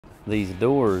These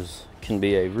doors can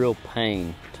be a real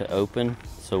pain to open,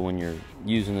 so when you're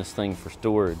using this thing for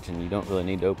storage and you don't really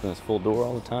need to open this full door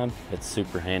all the time, it's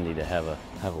super handy to have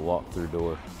a walk-through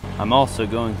door. I'm also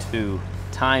going to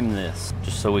time this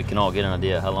just so we can all get an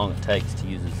idea how long it takes to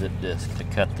use a zip disc to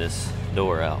cut this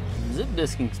door out. Zip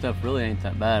disking stuff really ain't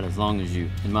that bad as long as you,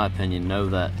 in my opinion, know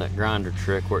that grinder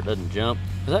trick where it doesn't jump.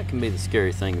 Because that can be the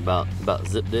scary thing about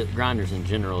zip grinders in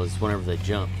general, is whenever they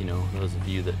jump, you know, those of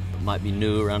you that might be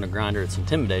new around a grinder, it's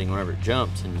intimidating whenever it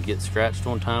jumps and you get scratched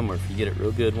one time, or if you get it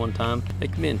real good one time,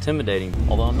 it can be intimidating.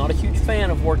 Although I'm not a huge fan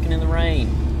of working in the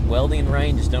rain. Welding and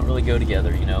rain just don't really go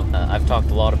together, you know. I've talked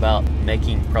a lot about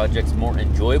making projects more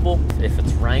enjoyable. If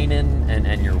it's raining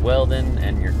and you're welding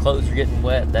and your clothes are getting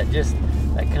wet, that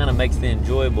kind of makes the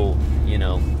enjoyable, you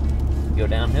know, go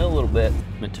downhill a little bit.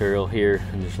 Material here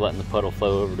and just letting the puddle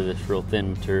flow over to this real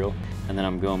thin material, and then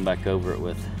I'm going back over it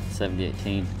with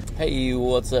 7018. Hey,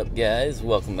 what's up guys?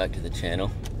 Welcome back to the channel.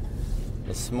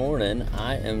 This morning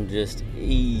I am just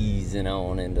easing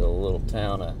on into the little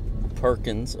town of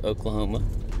Perkins, Oklahoma.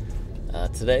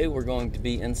 Today we're going to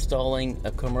be installing a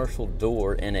commercial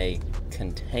door in a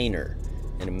container,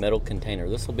 in a metal container.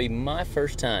 This will be my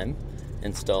first time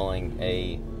installing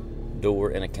a door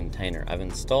in a container.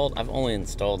 I've only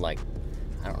installed like,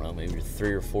 I don't know, maybe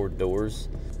 3 or 4 doors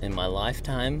in my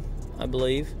lifetime, I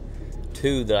believe.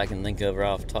 2 that I can think of right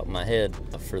off the top of my head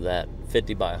for that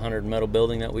 50 by 100 metal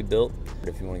building that we built.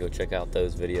 If you want to go check out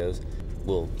those videos,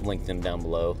 we'll link them down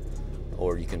below,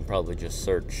 or you can probably just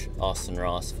search Austin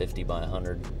Ross 50 by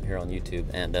 100 here on YouTube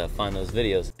and find those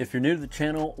videos. If you're new to the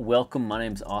channel, welcome. My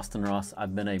name's Austin Ross.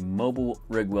 I've been a mobile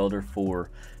rig welder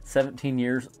for 17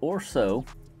 years or so.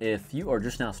 If you are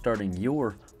just now starting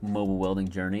your mobile welding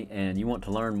journey and you want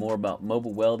to learn more about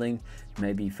mobile welding,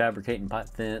 maybe fabricating pipe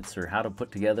fence or how to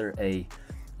put together a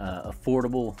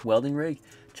affordable welding rig,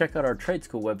 check out our trade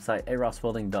school website,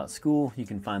 AROSSWELDING.school. You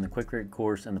can find the quick rig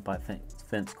course and the pipe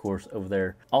fence course over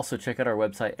there. Also check out our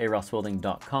website,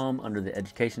 AROSSWELDING.com, under the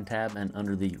education tab and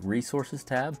under the resources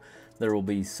tab. There will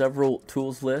be several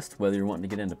tools lists, whether you're wanting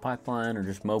to get into pipeline or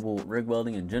just mobile rig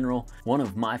welding in general. One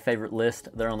of my favorite lists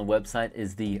there on the website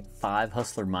is the 5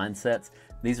 hustler mindsets.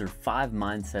 These are 5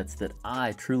 mindsets that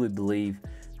I truly believe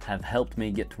have helped me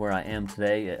get to where I am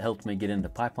today. It helped me get into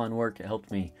pipeline work. It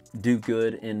helped me do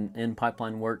good in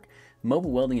pipeline work.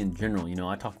 Mobile welding in general, you know,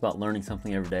 I talk about learning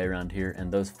something every day around here,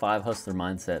 and those 5 hustler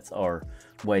mindsets are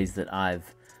ways that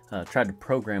I've tried to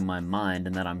program my mind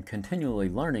and that I'm continually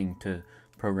learning to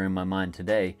program my mind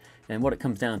today. And what it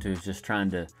comes down to is just trying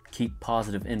to keep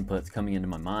positive inputs coming into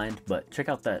my mind. But check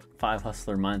out that 5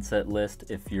 hustler mindset list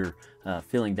if you're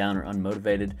feeling down or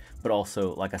unmotivated. But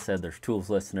also, like I said, there's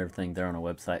tools lists and everything there on our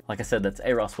website. Like I said, that's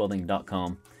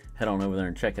AROSSWELDING.com. Head on over there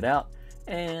and check it out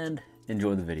and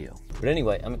enjoy the video. But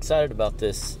anyway, I'm excited about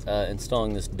this,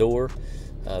 installing this door,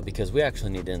 because we actually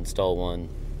need to install one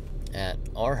at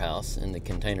our house. In the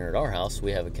container at our house,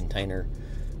 we have a container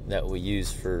that we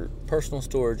use for personal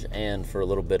storage and for a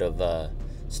little bit of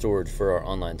storage for our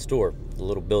online store. The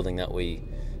little building that we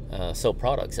sell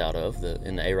products out of,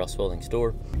 in the AROS Welding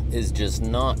store, is just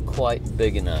not quite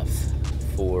big enough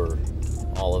for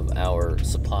all of our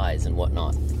supplies and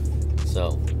whatnot.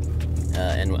 So,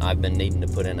 and I've been needing to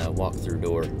put in a walk-through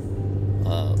door.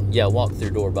 Yeah,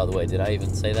 walk-through door, by the way. Did I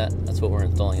even say that? That's what we're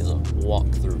installing, is a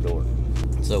walk-through door.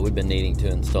 So we've been needing to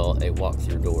install a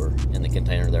walk-through door in the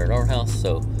container there at our house,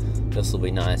 so this will be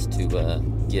nice to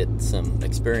get some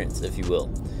experience, if you will.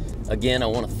 Again, I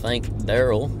want to thank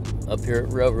Daryl up here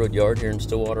at Railroad Yard here in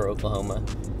Stillwater, Oklahoma.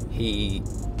 He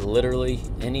literally,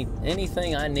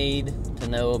 anything I need to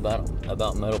know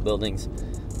about metal buildings,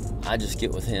 I just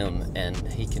get with him, and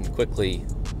he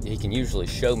can usually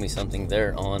show me something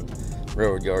there on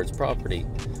Railroad Yard's property,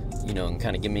 you know, and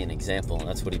kind of give me an example. And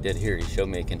that's what he did here. He showed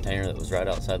me a container that was right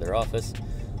outside their office,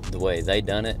 the way they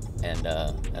done it, and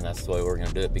that's the way we're going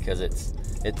to do it, because it's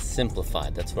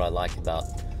simplified. That's what I like about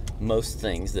most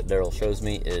things that Daryl shows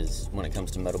me, is when it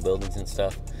comes to metal buildings and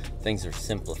stuff, things are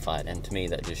simplified. And to me,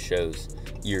 that just shows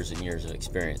years and years of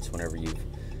experience. Whenever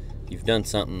you've done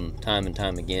something time and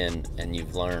time again, and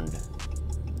you've learned,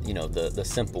 you know, the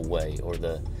simple way, or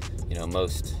the, you know,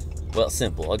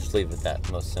 simple. I'll just leave it at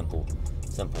that, most simple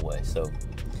way. So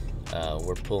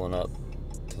we're pulling up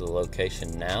to the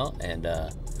location now, and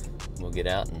we'll get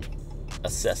out and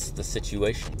assess the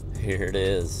situation. Here it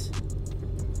is,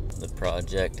 the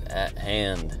project at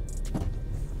hand.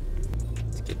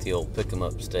 Let's get the old pick 'em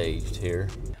up staged here.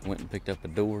 I went and picked up a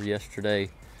door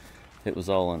yesterday. It was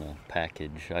all in a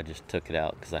package. I just took it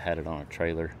out because I had it on a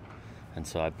trailer, and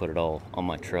so I put it all on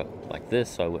my truck like this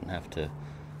so I wouldn't have to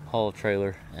haul a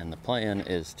trailer. And the plan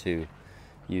is to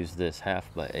use this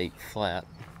 1/2x8 flat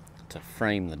to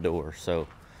frame the door. So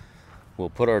we'll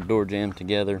put our door jamb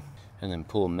together and then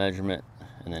pull a measurement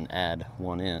and then add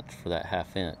 1 inch for that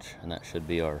 1/2 inch, and that should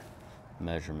be our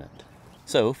measurement.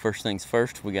 So first things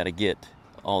first, we got to get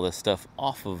all this stuff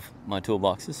off of my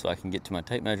toolboxes so I can get to my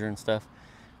tape measure and stuff,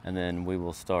 and then we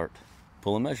will start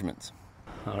pulling measurements.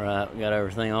 All right, we got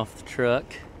everything off the truck.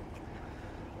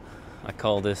 I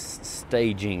call this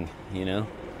staging, you know,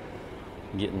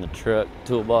 getting the truck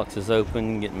toolboxes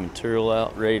open, getting material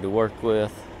out ready to work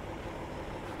with.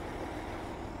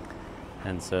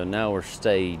 And so now we're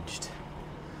staged.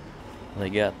 They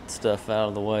got stuff out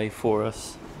of the way for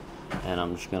us, and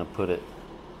I'm just gonna put it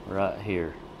right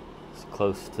here, as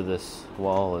close to this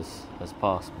wall as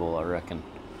possible, I reckon.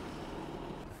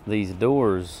 These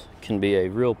doors can be a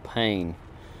real pain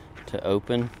to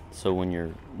open, so when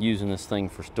you're using this thing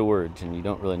for storage and you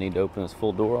don't really need to open this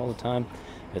full door all the time,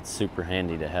 it's super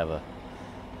handy to have a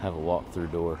walk-through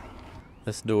door.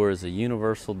 This door is a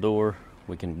universal door.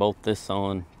 We can bolt this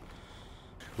on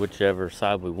whichever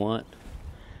side we want,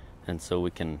 and so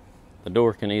the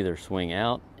door can either swing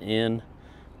out, in,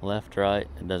 left, right,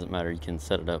 it doesn't matter. You can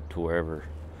set it up to wherever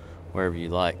you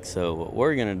like. So what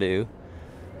we're gonna do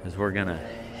is we're gonna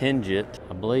hinge it.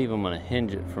 I believe I'm gonna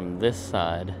hinge it from this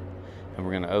side, and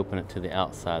we're gonna open it to the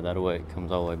outside. That way it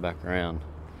comes all the way back around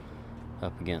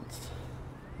up against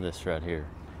this right here.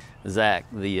 Zach,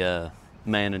 the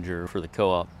manager for the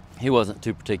co-op, he wasn't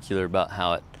too particular about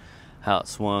how it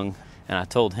swung, and I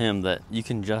told him that you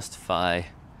can justify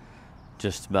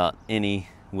just about any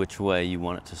which way you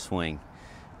want it to swing.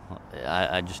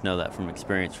 I just know that from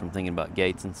experience, from thinking about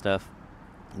gates and stuff.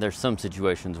 There's some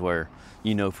situations where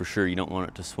you know for sure you don't want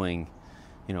it to swing,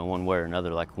 you know, one way or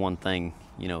another. Like one thing,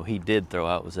 you know, he did throw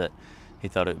out was that he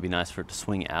thought it would be nice for it to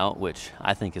swing out, which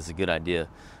I think is a good idea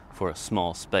for a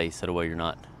small space. That way you're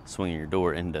not swinging your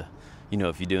door into, you know,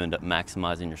 if you do end up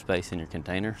maximizing your space in your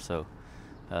container. So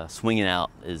swinging out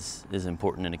is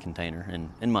important in a container,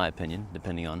 and in my opinion,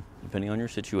 depending on your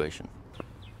situation.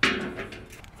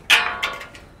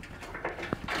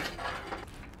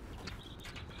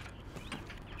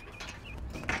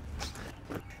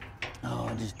 Oh,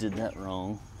 I just did that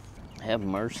wrong. Have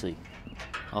mercy.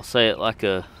 I'll say it like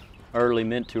a early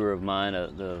mentor of mine,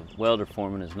 the welder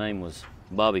foreman. His name was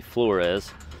Bobby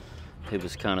Flores. He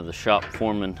was kind of the shop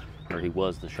foreman, or he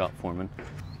was the shop foreman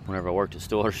whenever I worked at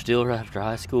Stillwater Steel right after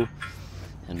high school.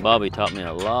 And Bobby taught me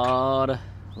a lot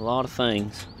of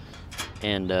things.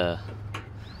 And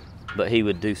but he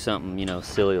would do something, you know,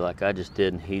 silly like I just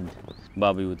did, and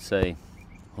Bobby would say,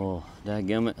 "Oh,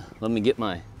 dadgummit, let me get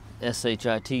my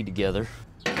SHIT together."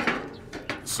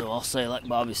 So I'll say like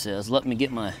Bobby says, let me get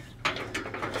my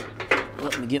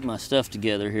stuff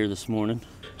together here this morning,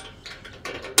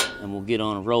 and we'll get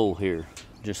on a roll here.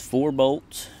 Just 4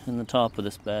 bolts in the top of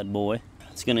this bad boy.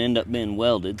 It's gonna end up being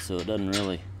welded, so it doesn't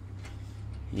really,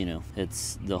 you know,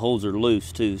 the holes are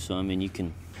loose too, so I mean you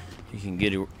can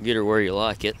get her where you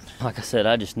like it. Like I said,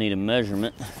 I just need a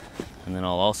measurement, and then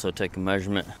I'll also take a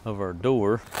measurement of our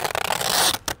door,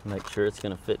 make sure it's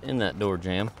gonna fit in that door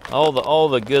jamb. All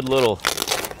the good little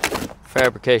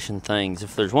fabrication things.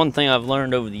 If there's one thing I've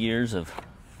learned over the years of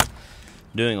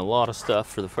doing a lot of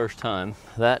stuff for the first time,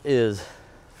 that is,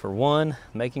 for one,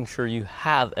 making sure you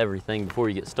have everything before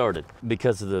you get started,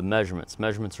 because of the measurements.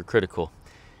 Measurements are critical,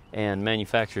 and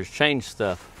manufacturers change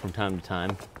stuff from time to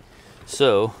time.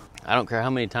 So I don't care how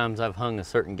many times I've hung a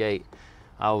certain gate,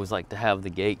 I always like to have the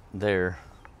gate there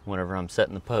whenever I'm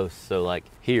setting the posts. So like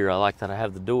here, I like that I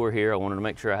have the door here. I wanted to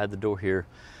make sure I had the door here.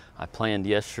 I planned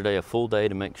yesterday a full day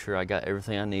to make sure I got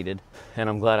everything I needed, and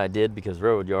I'm glad I did, because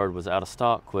Railroad Yard was out of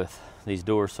stock with these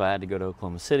doors, so I had to go to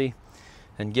Oklahoma City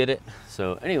and get it.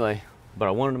 So anyway, but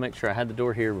I wanted to make sure I had the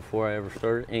door here before I ever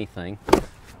started anything.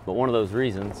 But one of those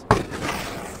reasons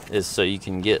is so you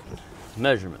can get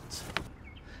measurements.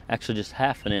 Actually just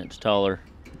 1/2 inch taller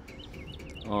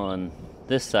on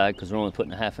this side, because we're only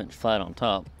putting a 1/2 inch flat on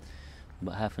top,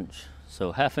 but 1/2 inch.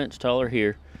 So 1/2 inch taller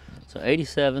here. So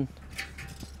 87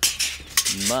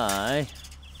 by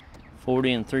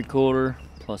 40 3/4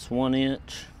 plus 1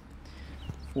 inch,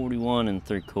 41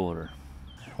 3/4.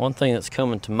 One thing that's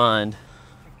coming to mind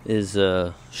is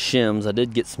shims. I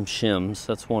did get some shims.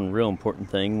 That's one real important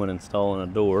thing when installing a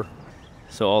door.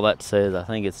 So all that to say is I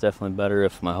think it's definitely better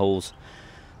if my hole's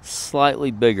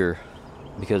slightly bigger,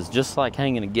 because just like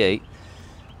hanging a gate,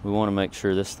 we want to make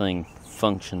sure this thing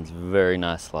functions very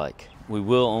nice like. We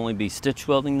will only be stitch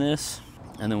welding this,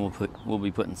 and then we'll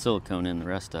be putting silicone in the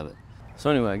rest of it. So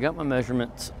anyway, I got my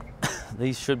measurements.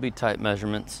 These should be tight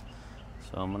measurements.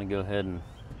 So I'm gonna go ahead and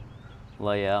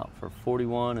lay out for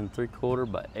 41 3/4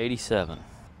 by 87.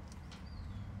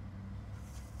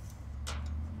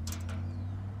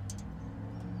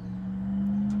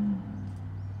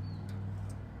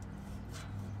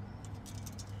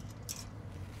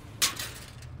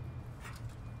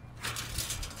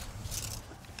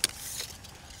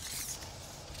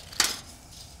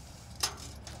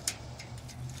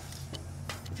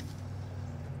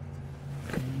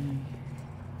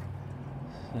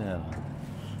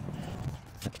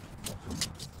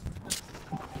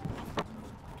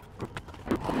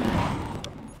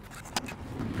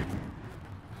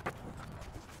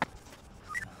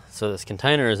 So this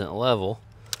container isn't level.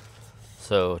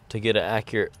 So to get an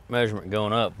accurate measurement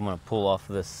going up, I'm gonna pull off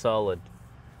of this solid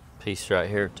piece right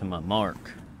here to my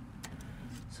mark.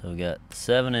 So we got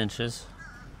 7 inches.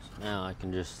 So now I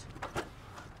can just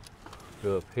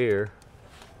go up here,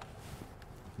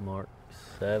 mark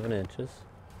 7 inches.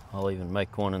 I'll even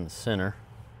make one in the center.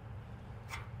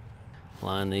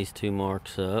 Line these 2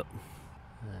 marks up.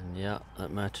 And yeah,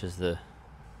 that matches the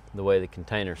way the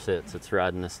container sits. It's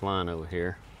riding this line over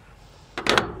here.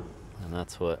 And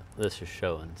that's what this is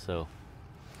showing. So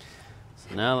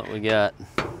now that we got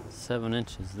 7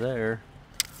 inches there,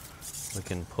 we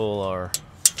can pull our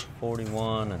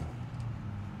 41 and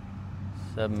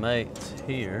 7/8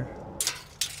 here.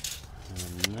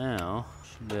 And now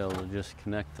should be able to just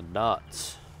connect the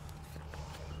dots.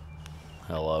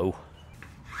 Hello.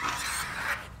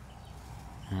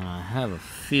 And I have a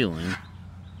feeling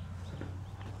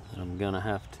that I'm gonna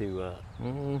have to,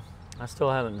 I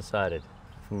still haven't decided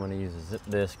if I'm gonna use a zip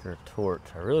disc or a torch.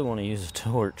 I really wanna use a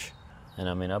torch. And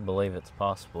I mean, I believe it's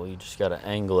possible. You just gotta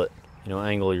angle it, you know,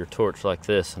 angle your torch like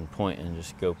this and point and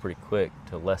just go pretty quick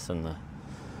to lessen the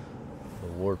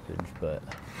warpage. But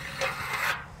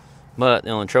the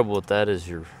only trouble with that is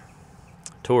your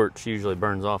torch usually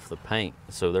burns off the paint,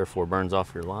 so therefore burns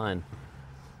off your line.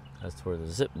 That's where the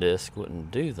zip disc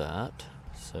wouldn't do that.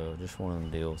 So just one of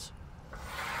them deals.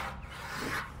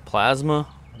 Plasma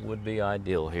would be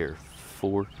ideal here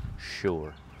for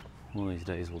sure. One of these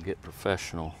days we'll get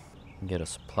professional and get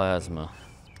us a plasma.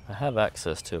 I have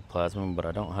access to a plasma, but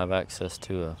I don't have access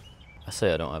to I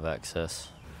say I don't have access,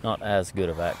 not as good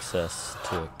of access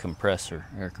to a compressor,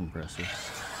 air compressor,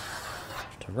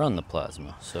 to run the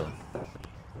plasma. So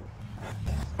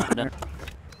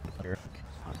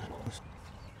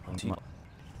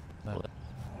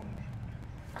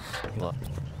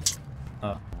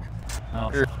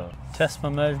test my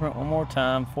measurement one more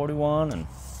time. 41 and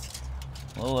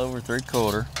a little over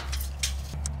 3/4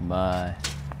 by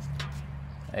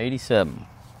 87.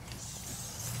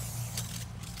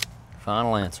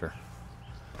 Final answer.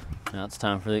 Now it's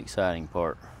time for the exciting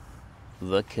part,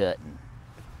 the cutting.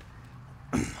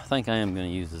 I think I am going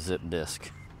to use the zip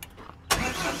disc.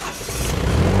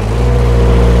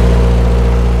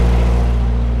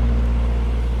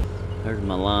 There's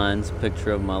my lines,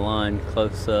 picture of my line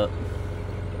close up.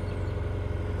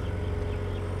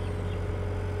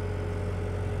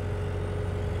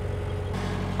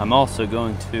 I'm also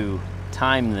going to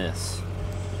time this.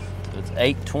 It's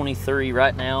 8:23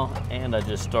 right now, and I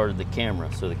just started the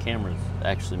camera, so the camera's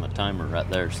actually my timer right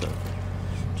there. So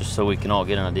just so we can all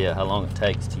get an idea how long it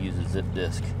takes to use a zip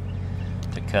disc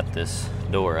to cut this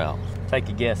door out. Take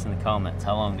a guess in the comments.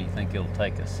 How long do you think it'll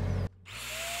take us?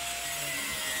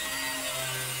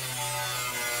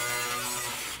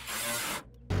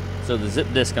 So the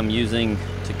zip disc I'm using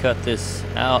to cut this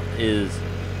out is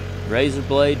razor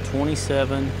blade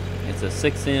 27. It's a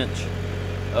 6-inch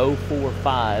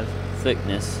 045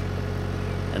 thickness,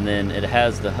 and then it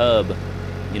has the hub,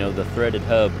 you know, the threaded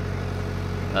hub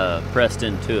pressed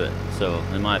into it. So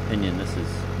in my opinion, this is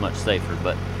much safer,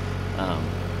 but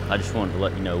I just wanted to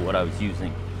let you know what I was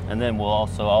using. And then I'll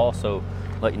also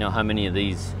let you know how many of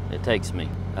these it takes me.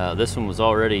 This one was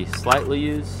already slightly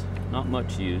used, not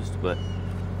much used, but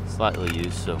slightly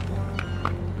used, so.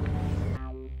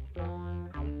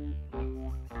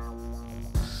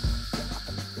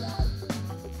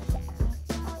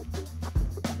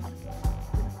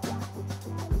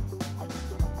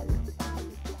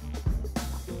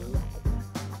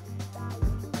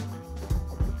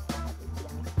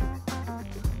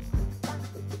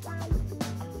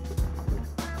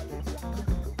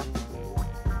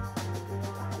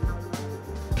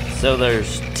 So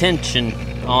there's tension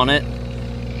on it.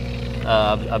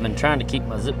 I've been trying to keep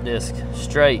my zip disc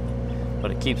straight, but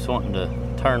it keeps wanting to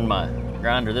turn my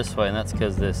grinder this way, and that's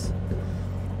because this,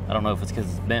 I don't know if it's because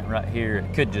it's bent right here.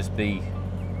 It could just be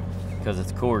because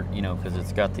it's cord, you know, because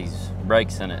it's got these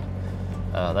breaks in it.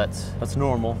 That's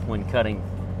normal when cutting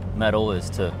metal, is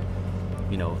to,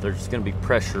 you know, there's going to be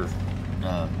pressure.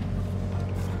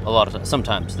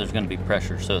 Sometimes there's going to be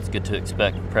pressure, so it's good to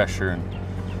expect pressure and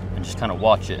just kind of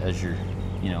watch it as you're,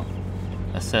 you know,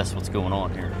 assess what's going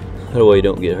on here. That way you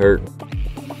don't get hurt.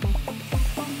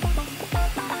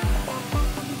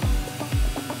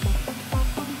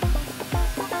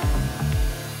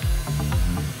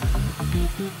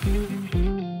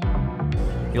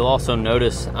 You'll also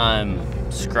notice I'm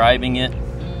scribing it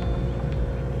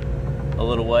a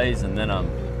little ways and then I'm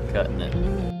cutting it.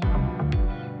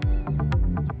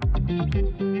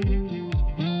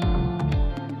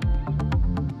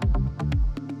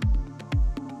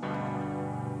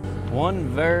 One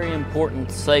very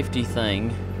important safety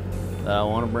thing that I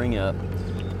want to bring up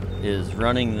is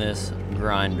running this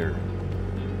grinder.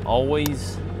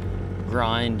 Always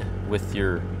grind with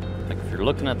your, like if you're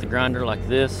looking at the grinder like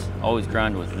this, always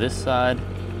grind with this side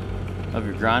of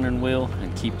your grinding wheel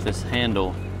and keep this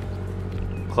handle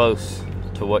close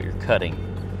to what you're cutting.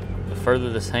 The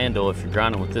further this handle, if you're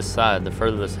grinding with this side, the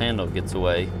further this handle gets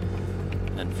away,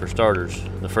 and for starters,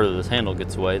 the further this handle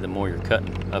gets away, the more you're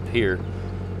cutting up here,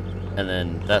 and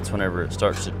then that's whenever it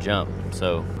starts to jump.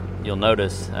 So you'll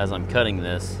notice as I'm cutting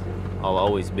this, I'll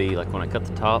always be like, when I cut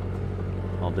the top,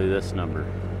 I'll do this number,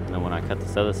 and then when I cut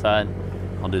this other side,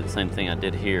 I'll do the same thing I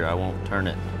did here. I won't turn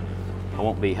it, I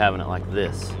won't be having it like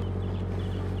this.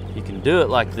 You can do it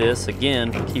like this,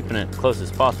 again, keeping it close as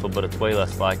possible, but it's way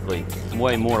less likely,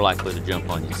 way more likely to jump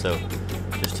on you. So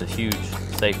just a huge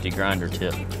safety grinder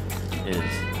tip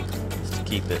is to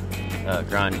keep it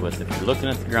grind with. If you're looking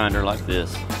at the grinder like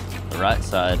this, the right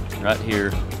side, right here,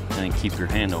 and then keep your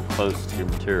handle close to your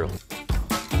material.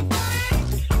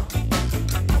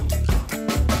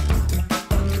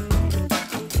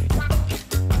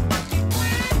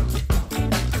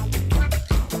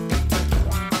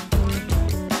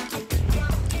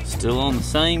 Still on the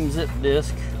same zip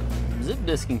disc. Zip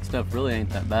disking stuff really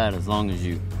ain't that bad as long as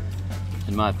you,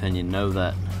 in my opinion, know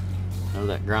that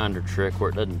grinder trick where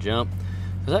it doesn't jump.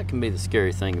 Because that can be the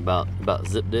scary thing about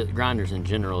zip grinders in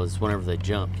general, is whenever they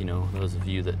jump, you know, those of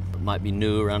you that might be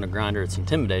new around a grinder, it's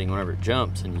intimidating whenever it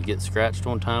jumps and you get scratched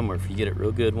one time, or if you get it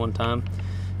real good one time,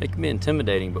 it can be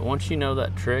intimidating. But once you know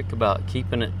that trick about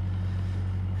keeping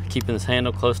this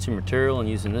handle close to your material and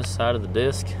using this side of the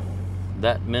disc,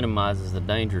 that minimizes the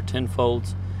danger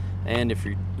tenfolds. And if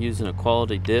you're using a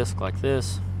quality disc like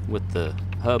this with the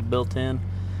hub built in,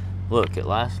 look, it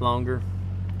lasts longer,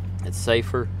 it's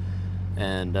safer.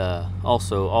 And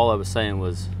also, all I was saying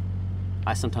was,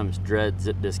 I sometimes dread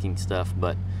zip disking stuff,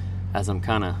 but as I'm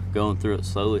kind of going through it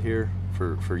slowly here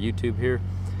for YouTube here,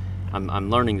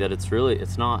 I'm learning that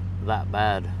it's not that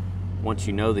bad once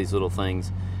you know these little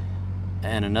things.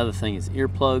 And another thing is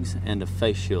earplugs and a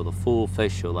face shield, a full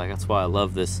face shield. Like, that's why I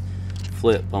love this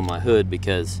flip on my hood,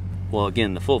 because, well,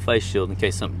 again, the full face shield in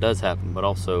case something does happen, but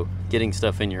also getting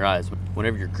stuff in your eyes.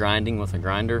 Whenever you're grinding with a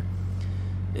grinder,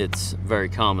 it's very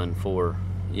common for,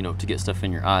 you know, to get stuff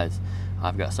in your eyes.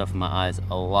 I've got stuff in my eyes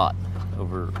a lot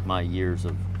over my years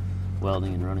of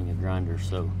welding and running a grinder.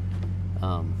 So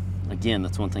again,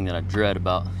 that's one thing that I dread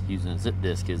about using a zip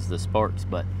disc is the sparks.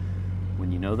 But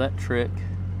when you know that trick,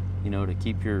 you know, to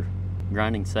keep your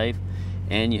grinding safe,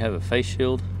 and you have a face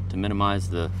shield to minimize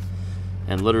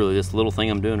and literally this little thing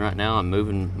I'm doing right now, I'm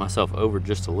moving myself over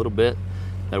just a little bit,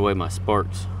 that way my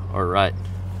sparks are right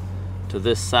to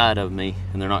this side of me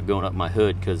and they're not going up my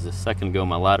hood, because a second ago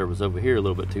my ladder was over here a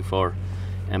little bit too far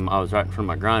and I was right in front of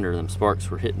my grinder, and them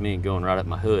sparks were hitting me and going right up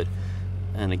my hood,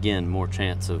 and again, more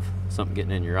chance of something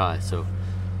getting in your eye. So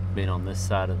being on this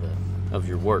side of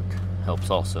your work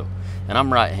helps also. And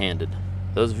I'm right-handed.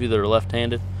 Those of you that are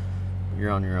left-handed,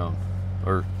 you're on your own,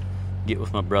 or get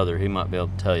with my brother, he might be able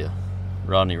to tell you.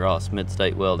 Rodney Ross,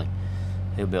 Mid-State Welding,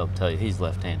 he'll be able to tell you. He's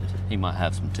left-handed. He might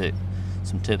have some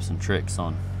tips and tricks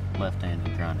on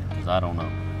left-handed grinding, because I don't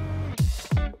know.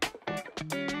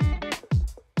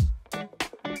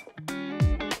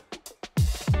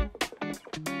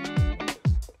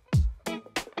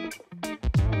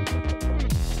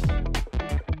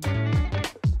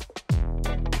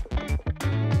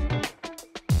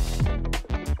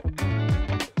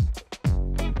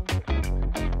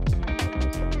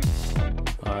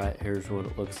 Here's what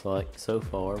it looks like so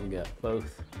far. We got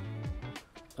both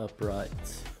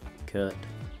uprights cut,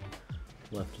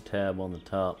 left a tab on the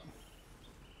top,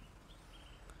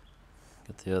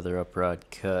 got the other upright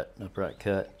cut.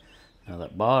 Now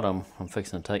that bottom, I'm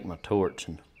fixing to take my torch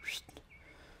and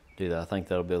do that. I think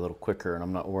that'll be a little quicker, and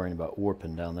I'm not worrying about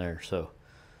warping down there. So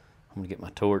I'm gonna get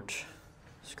my torch,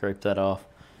 scrape that off,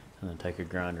 and then take a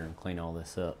grinder and clean all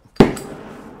this up.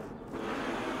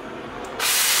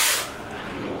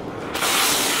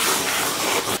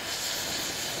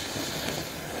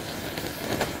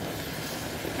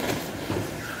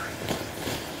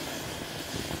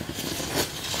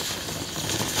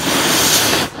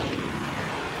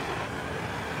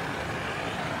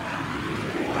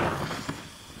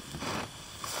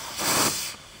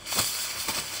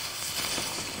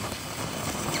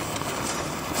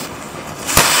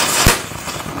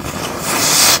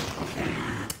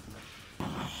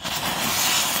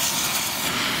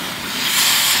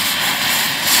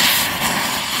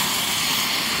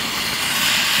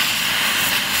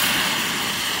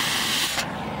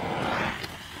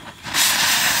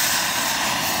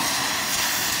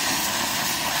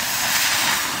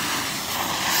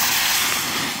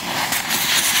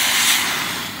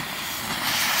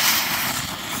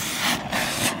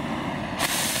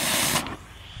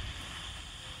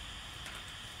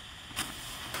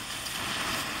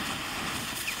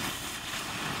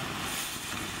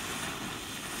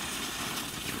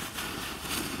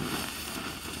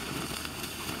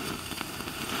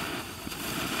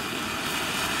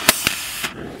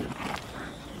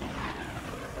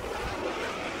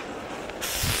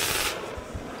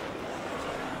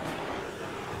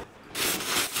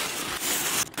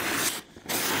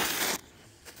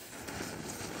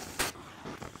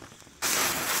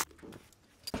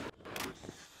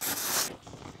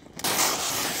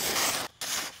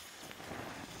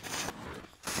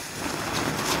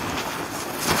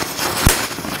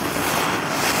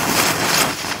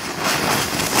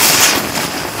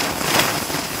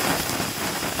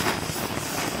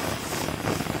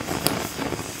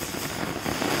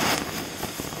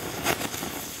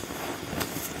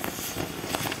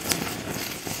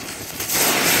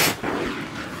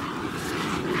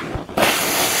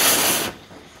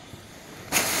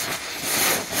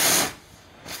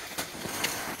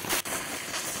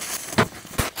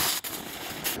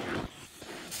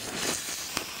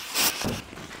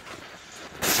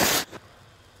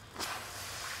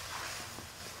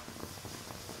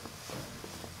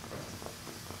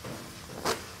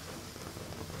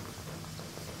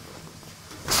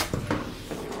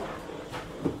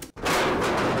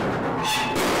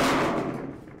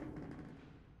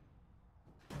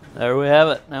 There we have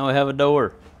it. Now we have a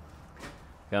door.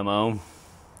 Come on.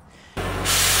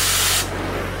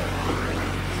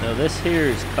 So this here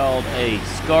is called a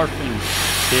scarfing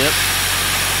tip,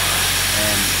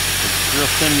 and it's real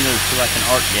similar to like an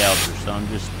arc gouger. So I'm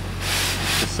just,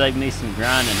 to save me some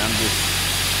grinding, I'm just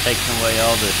taking away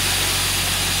all this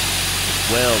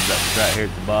weld that was right here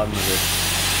at the bottom of this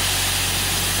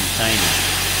container.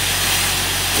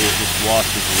 It just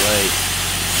washes away.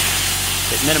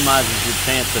 It minimizes your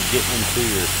chance of getting into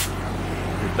your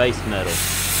base metal. It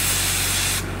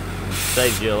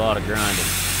saves you a lot of grinding.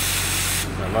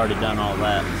 I've already done all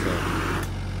that, so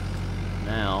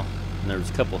now, and there's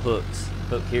a couple hooks.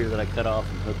 Hook here that I cut off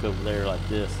and hook over there like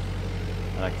this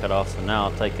that I cut off. So now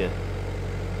I'll take a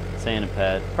sanding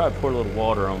pad, probably pour a little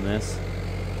water on this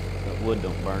so the wood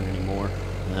don't burn anymore,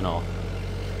 and then I'll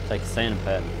take a sanding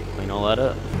pad and clean all that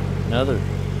up. Another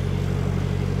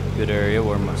good area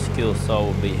where my skill saw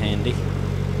will be handy.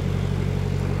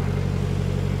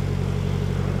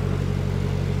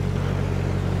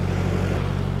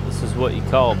 This is what you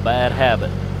call a bad habit.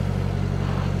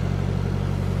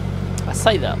 I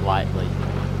say that lightly,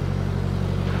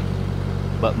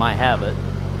 but my habit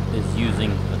is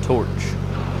using a torch.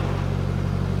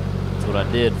 That's what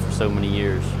I did for so many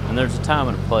years. And there's a time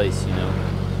and a place, you know.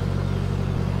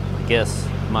 I guess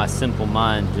my simple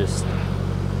mind just,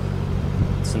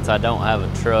 since I don't have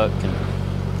a truck and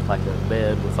like a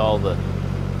bed with all the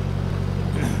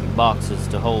boxes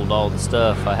to hold all the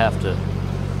stuff, I have to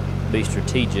be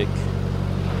strategic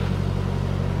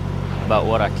about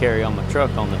what I carry on my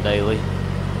truck on the daily.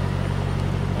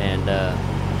 And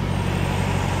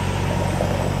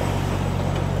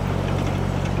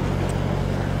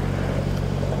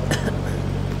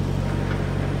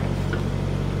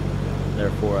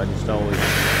therefore I just always,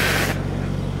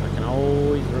 I can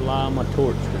always rely on my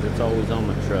torch because it's always on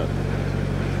my truck.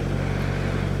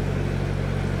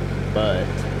 But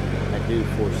I do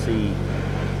foresee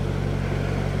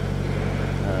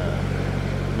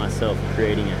myself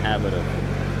creating a habit of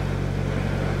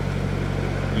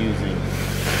using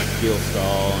skill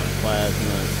saw and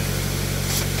plasma.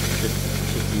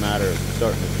 It's just a matter of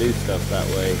starting to do stuff that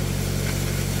way.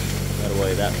 That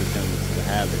way that becomes the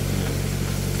habit, you know.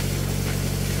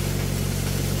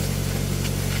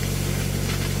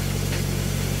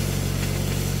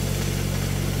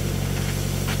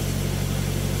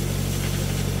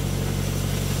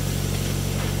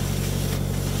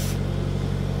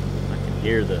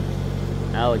 Hear the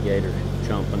alligator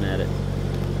chomping at it. I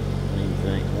don't even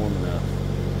think it ain't warm enough.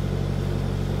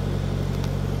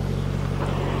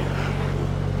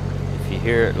 If you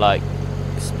hear it like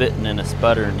spitting and a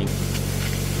sputtering, you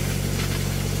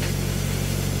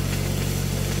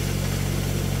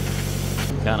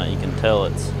can tell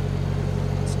it's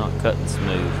not cutting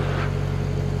smooth.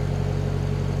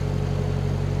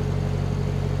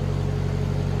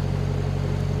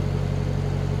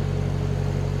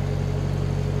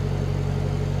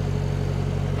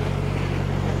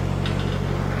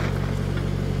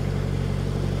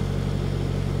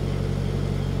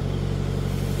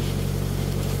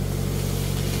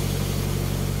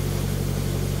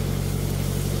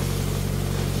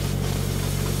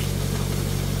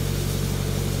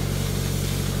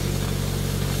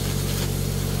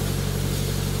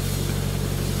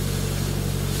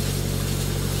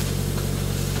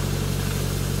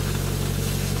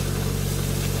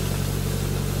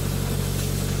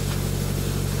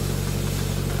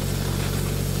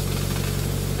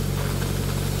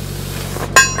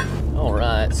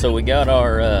 So we got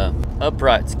our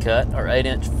uprights cut, our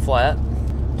 8-inch flat.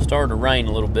 Started to rain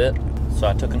a little bit, so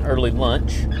I took an early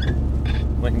lunch,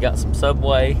 went and got some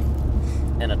Subway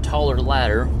and a taller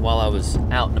ladder while I was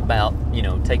out and about, you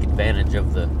know, take advantage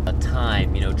of the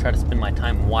time, you know, try to spend my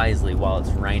time wisely while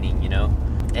it's raining, you know.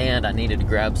 And I needed to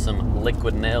grab some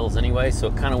liquid nails anyway, so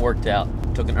it kind of worked out.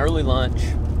 Took an early lunch,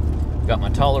 got my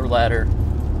taller ladder,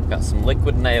 got some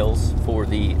liquid nails for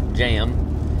the jamb,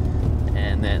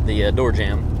 and then the door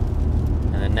jamb,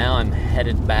 and then now I'm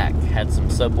headed back. Had some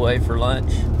Subway for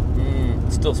lunch.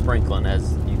 Still sprinkling,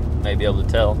 as you may be able to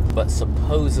tell, but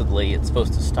supposedly it's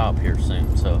supposed to stop here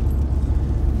soon. So,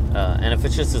 and if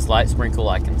it's just this light sprinkle,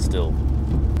 I can still,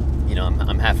 you know,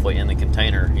 I'm halfway in the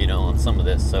container, you know, on some of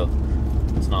this, so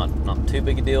it's not too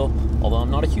big a deal. Although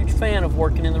I'm not a huge fan of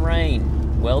working in the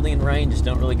rain. Welding and rain just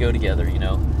don't really go together, you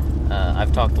know.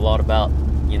 I've talked a lot about,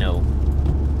 you know,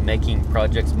 making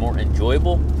projects more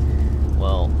enjoyable.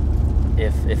 Well,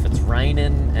 if it's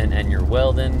raining and you're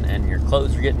welding and your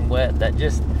clothes are getting wet, that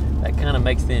kind of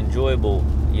makes the enjoyable,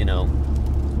 you know,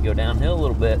 go downhill a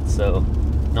little bit. So,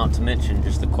 not to mention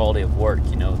just the quality of work,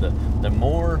 you know, the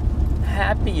more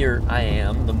happier I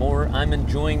am, the more I'm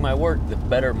enjoying my work, the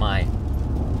better my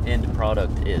end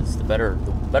product is, the better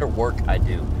work I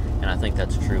do. And I think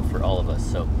that's true for all of us.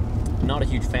 So I'm not a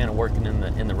huge fan of working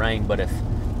in the rain, but if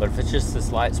it's just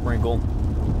this light sprinkle,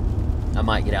 I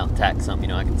might get out and tack some. You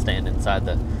know, I can stand inside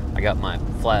I got my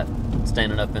flat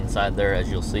standing up inside there, as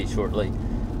you'll see shortly,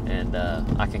 and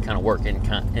I can kind of work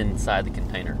inside the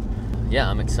container. Yeah,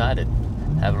 I'm excited.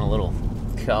 Having a little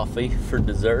coffee for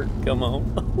dessert. Come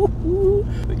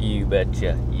on. You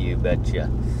betcha, you betcha.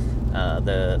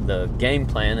 The game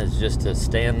plan is just to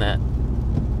stand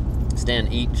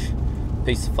each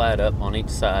piece of flat up on each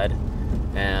side,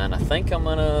 and I think I'm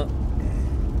gonna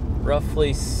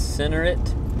roughly center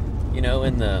it, you know,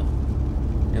 in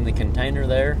the container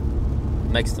there.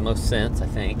 Makes the most sense, I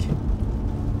think.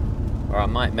 Or I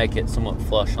might make it somewhat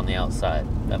flush on the outside.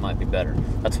 That might be better.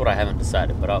 That's what I haven't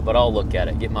decided, but I'll look at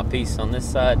it. Get my piece on this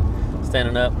side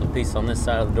standing up, and the piece on this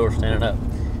side of the door standing up,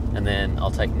 and then I'll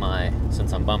take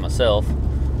since I'm by myself,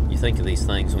 you think of these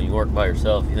things when you work by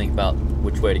yourself, you think about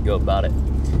which way to go about it.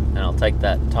 And I'll take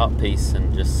that top piece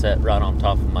and just set right on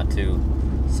top of my two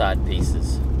side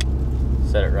pieces.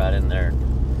 Set it right in there,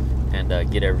 and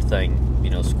get everything, you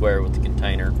know, square with the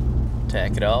container.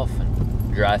 Tack it off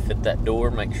and dry fit that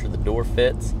door, make sure the door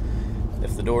fits.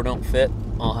 If the door don't fit,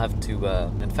 I'll have to,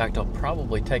 in fact, I'll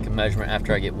probably take a measurement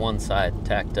after I get one side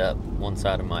tacked up, one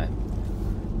side of my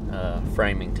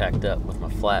framing tacked up with my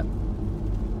flat.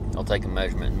 I'll take a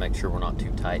measurement and make sure we're not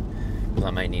too tight, because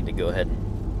I may need to go ahead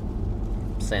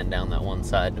and sand down that one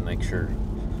side to make sure,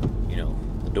 you know,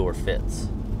 the door fits,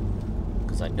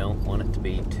 because I don't want it to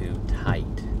be too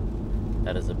tight.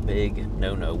 That is a big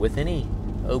no-no with any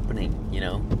opening, you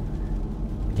know,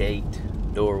 gate,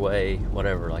 doorway,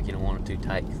 whatever. Like, you don't want it too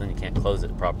tight, because then you can't close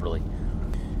it properly.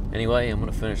 Anyway, I'm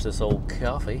gonna finish this old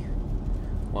coffee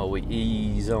while we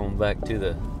ease on back to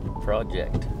the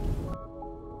project.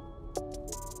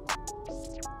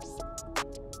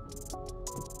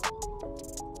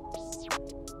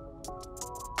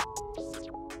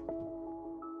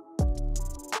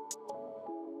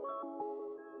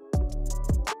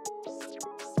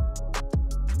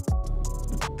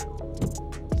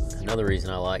 Another reason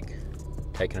I like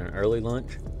taking an early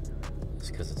lunch is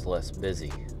because it's less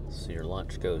busy, so your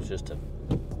lunch goes just a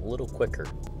little quicker.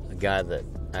 A guy that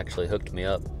actually hooked me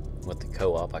up with the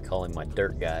co-op, I call him my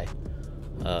dirt guy,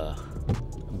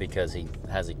 because he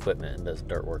has equipment and does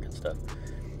dirt work and stuff,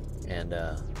 and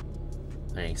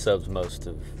he subs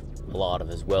a lot of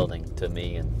his welding to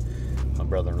me and my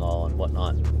brother-in-law and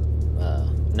whatnot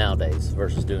nowadays,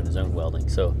 versus doing his own welding.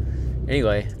 So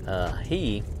anyway,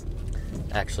 he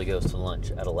actually goes to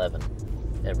lunch at 11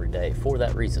 every day for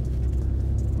that reason.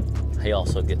 He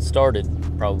also gets started,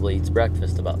 probably eats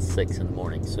breakfast about 6 in the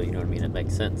morning, so you know what I mean, it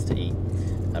makes sense to eat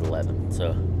at 11.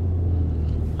 So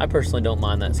I personally don't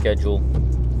mind that schedule.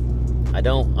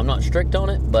 I'm not strict on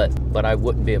it, but I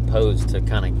wouldn't be opposed to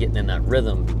kind of getting in that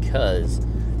rhythm, because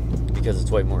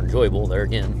it's way more enjoyable. There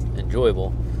again,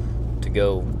 enjoyable to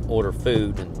go order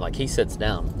food, and like, he sits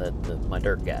down, my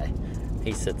dirt guy,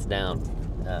 he sits down,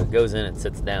 goes in and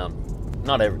sits down.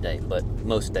 Not every day, but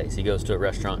most days he goes to a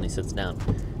restaurant and he sits down,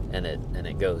 and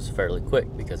it goes fairly quick,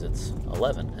 because it's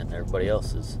 11 and everybody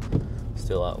else is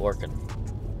still out working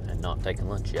and not taking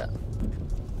lunch yet.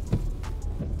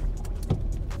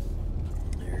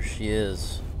 There she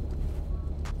is,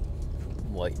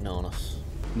 waiting on us.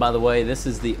 By the way, this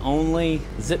is the only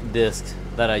zip disc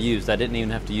that I used. I didn't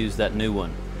even have to use that new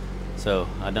one. So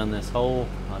I've done this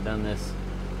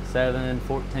 7,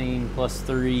 14 plus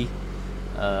 3,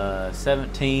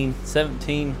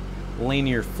 17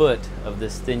 linear foot of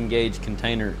this thin gauge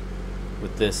container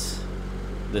with this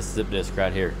zip disc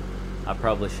right here. I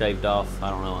probably shaved off, I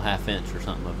don't know, a ½ inch or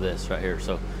something of this right here.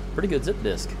 So pretty good zip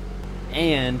disc.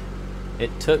 And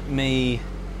it took me,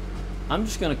 I'm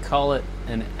just gonna call it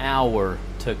an hour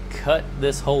to cut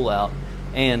this hole out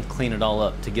and clean it all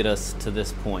up to get us to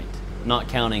this point, not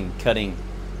counting cutting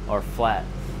our flat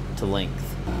to length.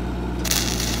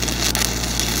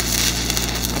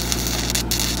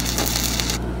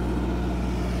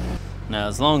 Now,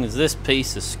 as long as this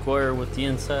piece is square with the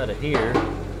inside of here,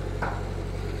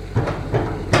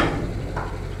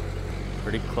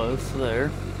 pretty close there.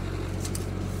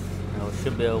 Now we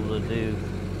should be able to do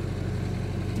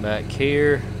back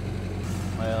here.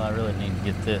 Well, I really need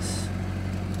to get this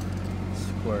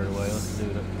squared away. Let's do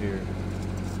it up here.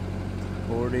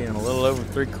 40 and a little over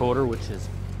 3/4, which is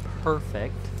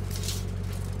perfect.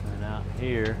 And out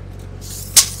here,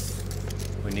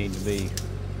 we need to be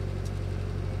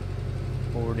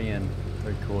 40 and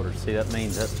 3/4. See, that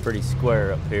means that's pretty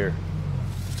square up here.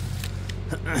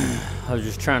 I was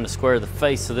just trying to square the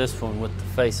face of this one with the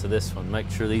face of this one, make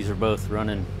sure these are both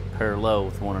running parallel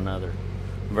with one another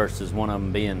versus one of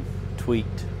them being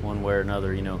tweaked one way or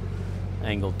another, you know,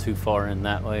 angled too far in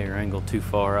that way or angled too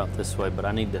far out this way. But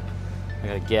I got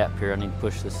a gap here, I need to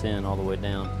push this in all the way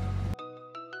down.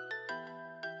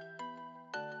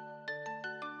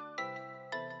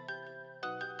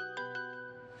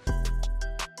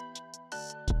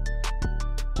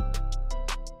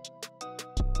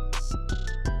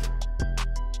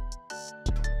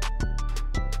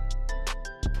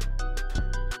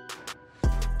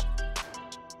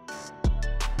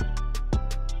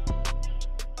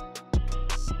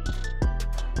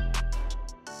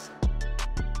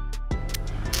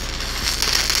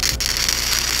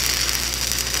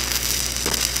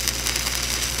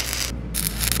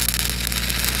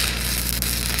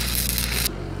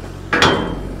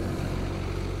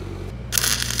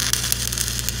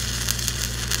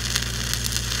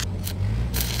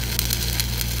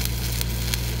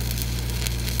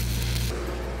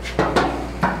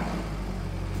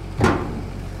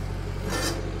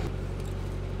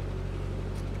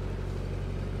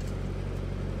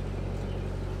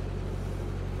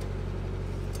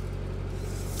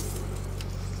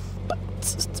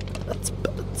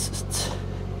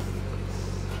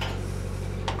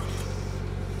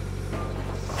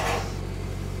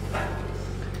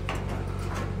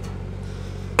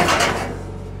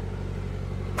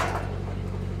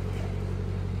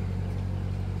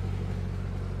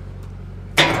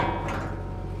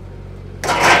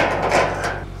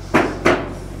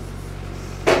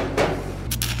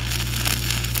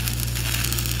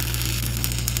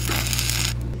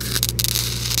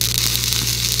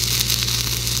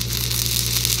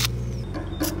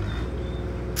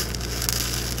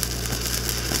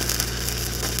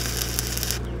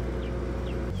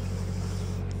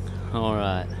 All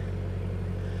right,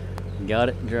 got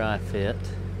it dry fit.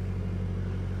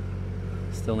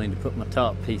 Still need to put my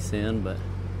top piece in, but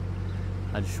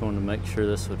I just wanted to make sure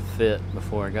this would fit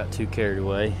before I got too carried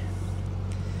away.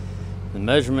 The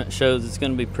measurement shows it's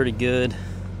going to be pretty good.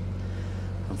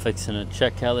 I'm fixing to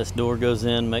check how this door goes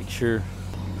in, make sure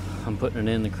I'm putting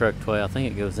it in the correct way. I think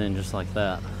it goes in just like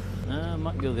that. I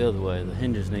might go the other way. The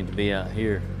hinges need to be out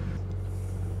here.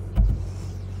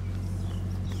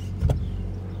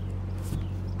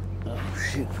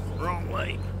 Shoot, wrong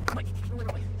way.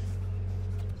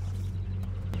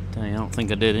 Dang, I don't think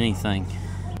I did anything.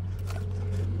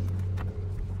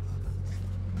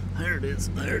 There it is,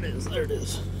 there it is, there it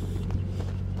is.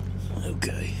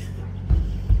 Okay.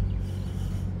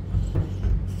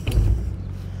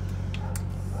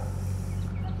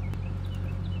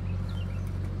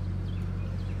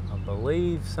 I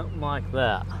believe something like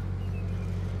that.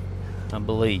 I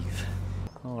believe.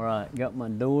 All right, got my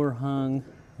door hung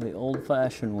the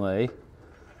old-fashioned way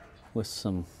with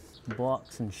some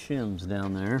blocks and shims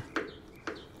down there.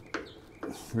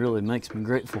 Really makes me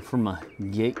grateful for my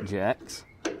gate jacks.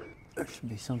 There should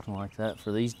be something like that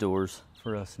for these doors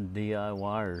for us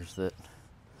DIYers that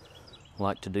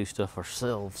like to do stuff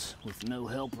ourselves with no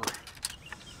helper.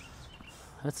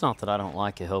 That's not that I don't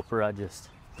like a helper, I just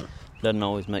doesn't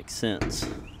always make sense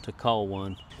to call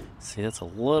one. See, that's a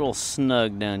little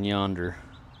snug down yonder.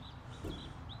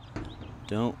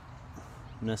 Don't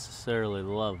necessarily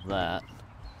love that.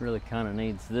 Really kind of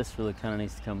needs, this really kind of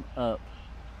needs to come up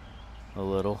a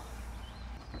little.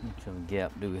 How much of a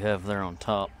gap do we have there on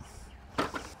top?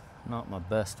 Not my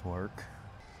best work.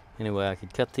 Anyway, I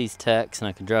could cut these tacks and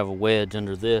I could drive a wedge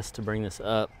under this to bring this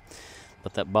up,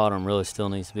 but that bottom really still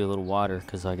needs to be a little wider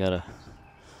because I got a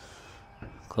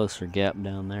closer gap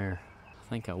down there. I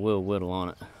think I will whittle on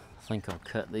it. I think I'll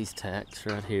cut these tacks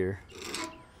right here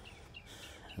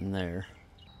and there,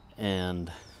 and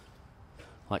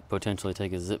like potentially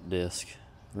take a zip disc,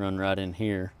 run right in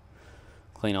here,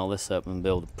 clean all this up and be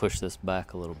able to push this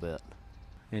back a little bit.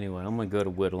 Anyway, I'm gonna go to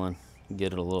whittling,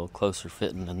 get it a little closer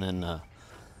fitting, and then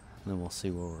we'll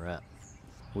see where we're at.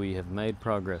 We have made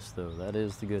progress though, that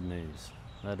is the good news.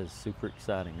 That is super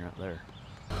exciting right there.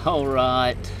 All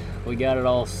right, we got it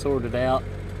all sorted out.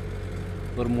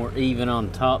 A little more even on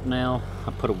top now.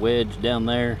 I put a wedge down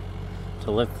there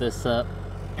to lift this up.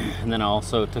 And then I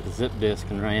also took a zip disc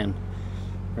and ran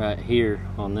right here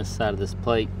on this side of this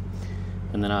plate.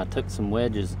 And then I took some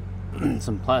wedges,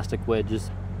 some plastic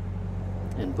wedges,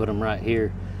 and put them right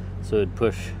here so it'd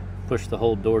push the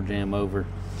whole door jamb over.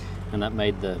 And that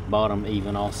made the bottom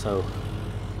even also.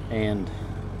 And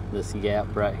this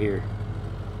gap right here.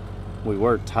 We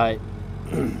were tight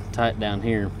down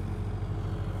here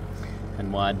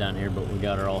and wide down here, but we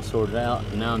got it all sorted out.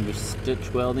 And now I'm just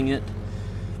stitch welding it.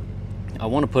 I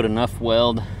want to put enough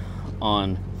weld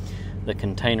on the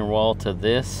container wall to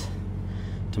this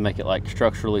to make it like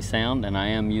structurally sound, and I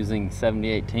am using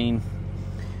 7018.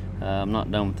 I'm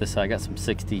not done with this. I got some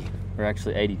 60 or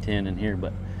actually 8010 in here,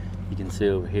 but you can see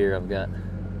over here I've got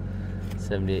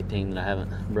 7018 that I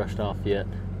haven't brushed off yet.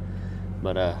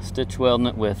 But stitch welding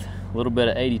it with a little bit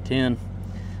of 8010,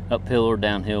 uphill or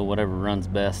downhill, whatever runs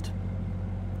best.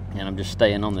 And I'm just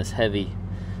staying on this heavy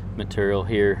material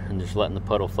here and just letting the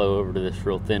puddle flow over to this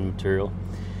real thin material,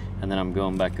 and then I'm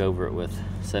going back over it with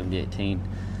 7018.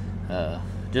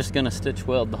 Just gonna stitch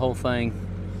weld the whole thing,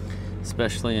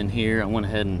 especially in here. I went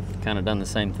ahead and kind of done the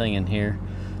same thing in here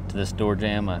to this door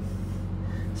jamb. I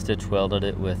stitch welded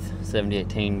it with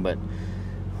 7018, but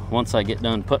once I get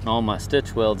done putting all my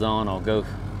stitch welds on,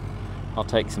 I'll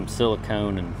take some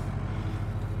silicone and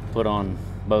put on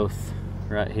both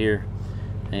right here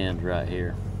and right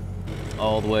here,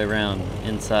 all the way around,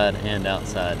 inside and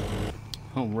outside.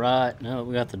 All right, now that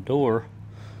we got the door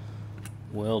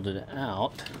welded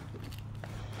out,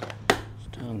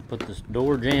 it's time to put this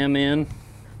door jamb in,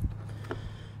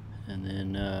 and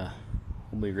then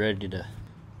we'll be ready to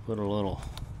put a little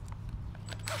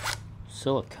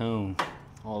silicone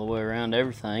all the way around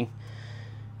everything.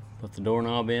 Put the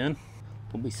doorknob in.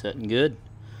 We'll be setting good,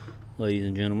 ladies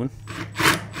and gentlemen.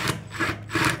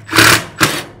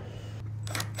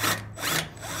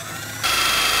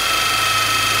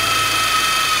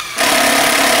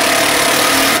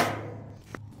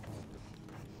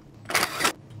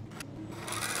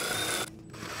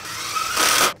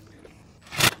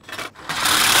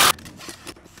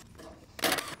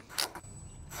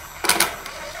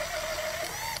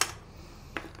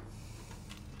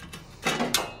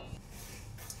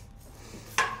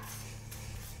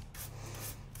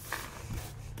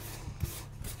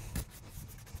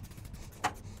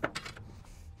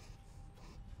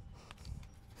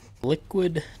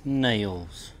 Liquid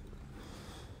nails.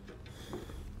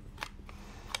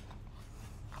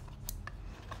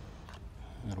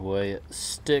 That way it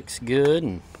sticks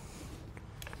good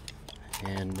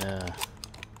and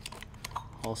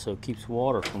also keeps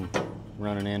water from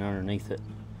running in underneath it.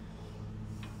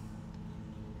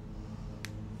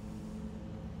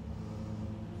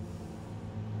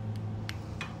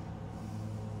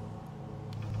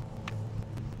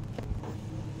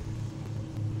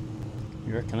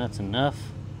 You reckon that's enough,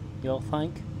 y'all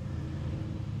think?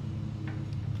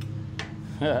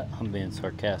 I'm being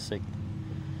sarcastic.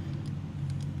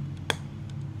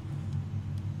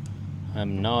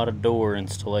 I'm not a door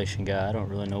installation guy. I don't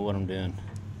really know what I'm doing.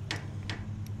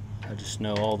 I just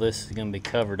know all this is going to be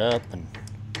covered up, and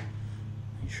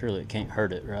surely it can't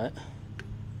hurt it, right?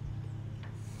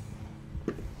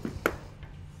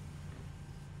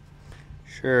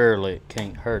 Surely it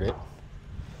can't hurt it.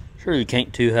 Sure, you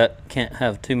can't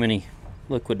have too many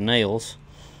liquid nails.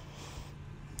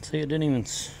 See, it didn't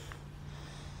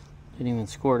even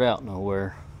squirt out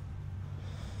nowhere.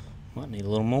 Might need a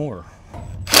little more.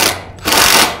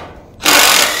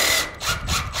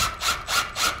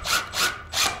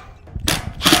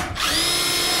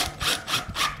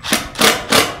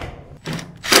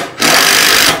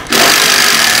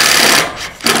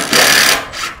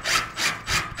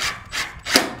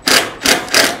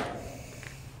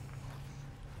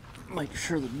 Make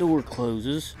sure the door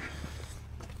closes.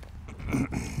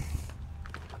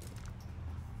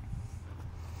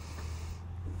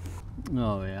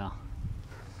 Oh yeah,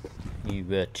 you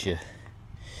betcha.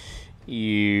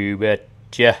 You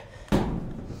betcha.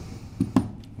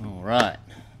 All right,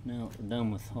 now that we're done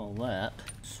with all that,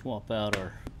 swap out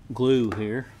our glue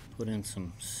here, put in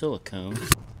some silicone.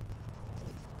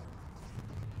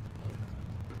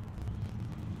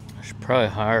 I should probably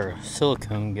hire a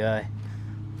silicone guy.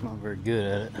 I'm not very good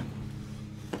at it.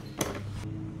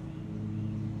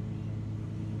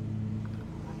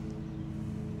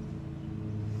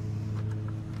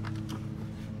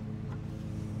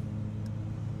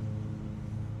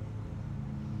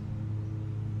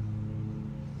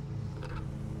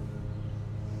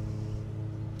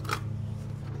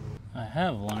 I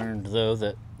have learned though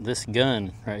that this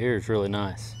gun right here is really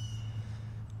nice.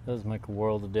 It does make a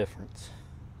world of difference.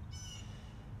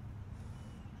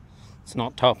 It's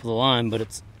not top of the line, but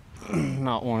it's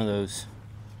not one of those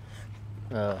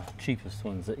cheapest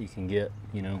ones that you can get,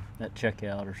 you know, at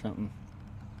checkout or something.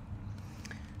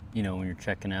 You know, when you're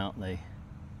checking out, they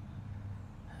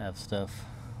have stuff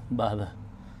by the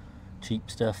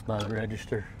cheap stuff by the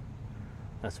register.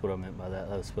 That's what I meant by that.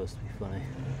 That was supposed to be funny.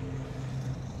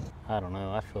 I don't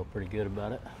know, I feel pretty good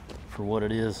about it for what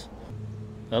it is.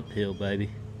 Uphill, baby.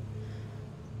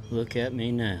 Look at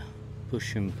me now.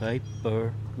 Pushing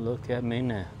paper. Look at me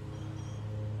now.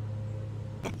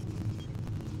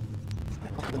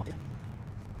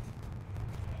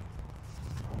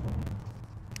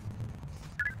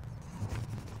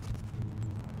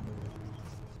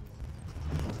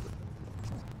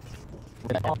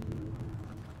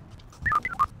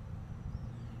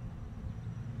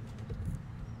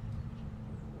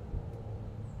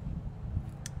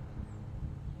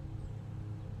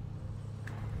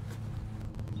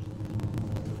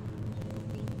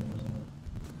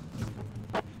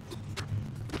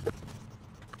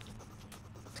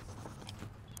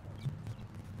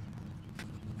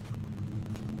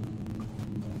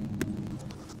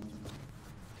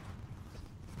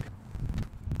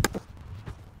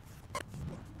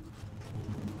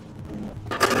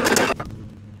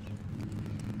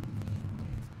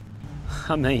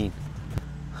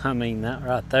 I mean that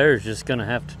right there is just gonna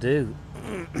have to do.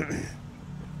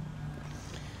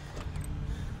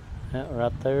 That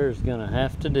right there is gonna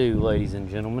have to do, ladies and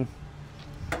gentlemen.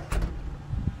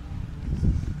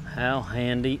 How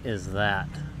handy is that?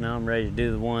 Now I'm ready to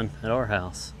do the one at our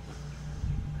house.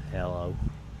 Hello.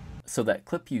 So that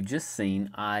clip you just seen,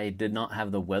 I did not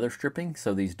have the weather stripping,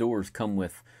 so these doors come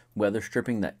with weather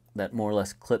stripping that more or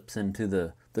less clips into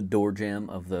the door jamb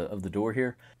of the door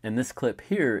here. And this clip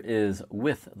here is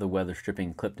with the weather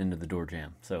stripping clipped into the door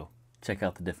jamb. So check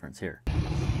out the difference here.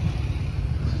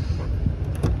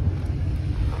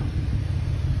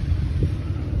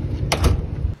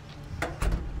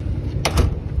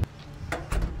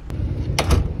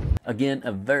 Again,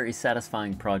 a very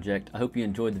satisfying project. I hope you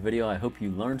enjoyed the video. I hope you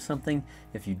learned something.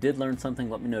 If you did learn something,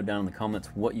 let me know down in the comments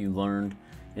what you learned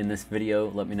in this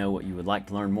video. Let me know what you would like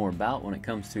to learn more about when it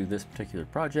comes to this particular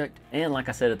project. And like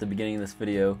I said at the beginning of this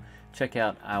video, check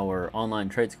out our online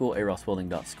trade school,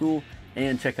 AROSSWELDING.school,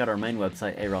 and check out our main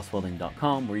website,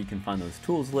 AROSSWELDING.com, where you can find those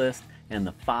tools list and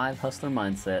the 5 hustler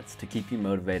mindsets to keep you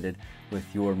motivated with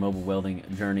your mobile welding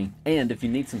journey. And if you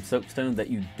need some soapstone that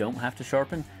you don't have to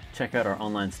sharpen, check out our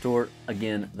online store.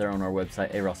 Again, they're on our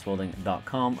website,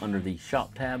 AROSSWELDING.com, under the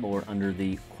shop tab or under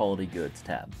the quality goods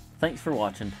tab. Thanks for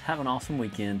watching. Have an awesome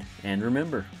weekend. And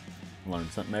remember, learn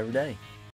something every day.